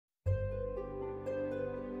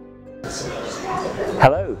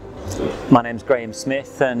Hello, my name's Graham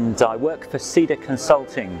Smith and I work for ACED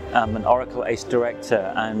Consulting. I'm an Oracle ACE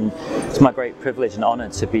Director, and it's my great privilege and honour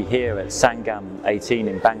to be here at Sangam 18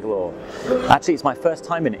 in Bangalore. Actually, it's my first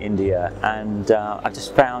time in India, and I've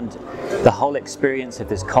just found the whole experience of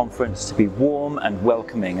this conference to be warm and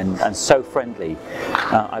welcoming and so friendly.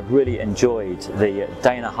 I've really enjoyed the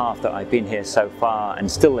day and a half that I've been here so far, and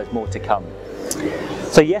still there's more to come.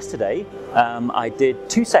 So yesterday I did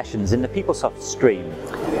two sessions in the PeopleSoft stream.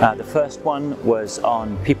 The first one was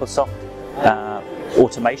on PeopleSoft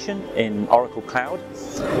automation in Oracle Cloud,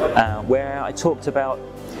 where I talked about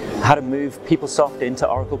how to move PeopleSoft into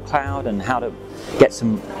Oracle Cloud and how to get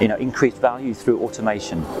some increased value through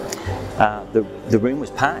automation. The room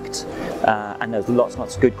was packed, and there's lots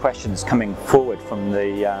of good questions coming forward from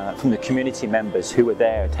the community members who were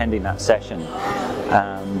there attending that session.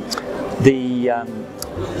 There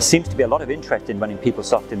seems to be a lot of interest in running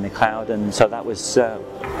PeopleSoft in the cloud, and so that was,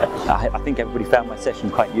 I think everybody found my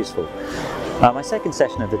session quite useful. My second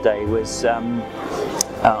session of the day was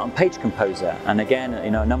on Page Composer, and again,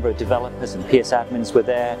 a number of developers and PS admins were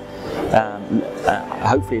there,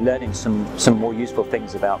 hopefully learning some more useful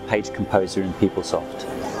things about Page Composer in PeopleSoft.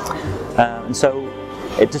 And so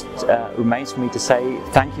it just remains for me to say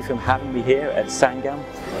thank you for having me here at Sangam.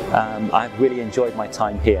 I've really enjoyed my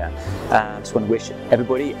time here. I just want to wish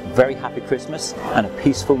everybody a very happy Christmas and a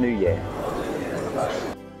peaceful New Year.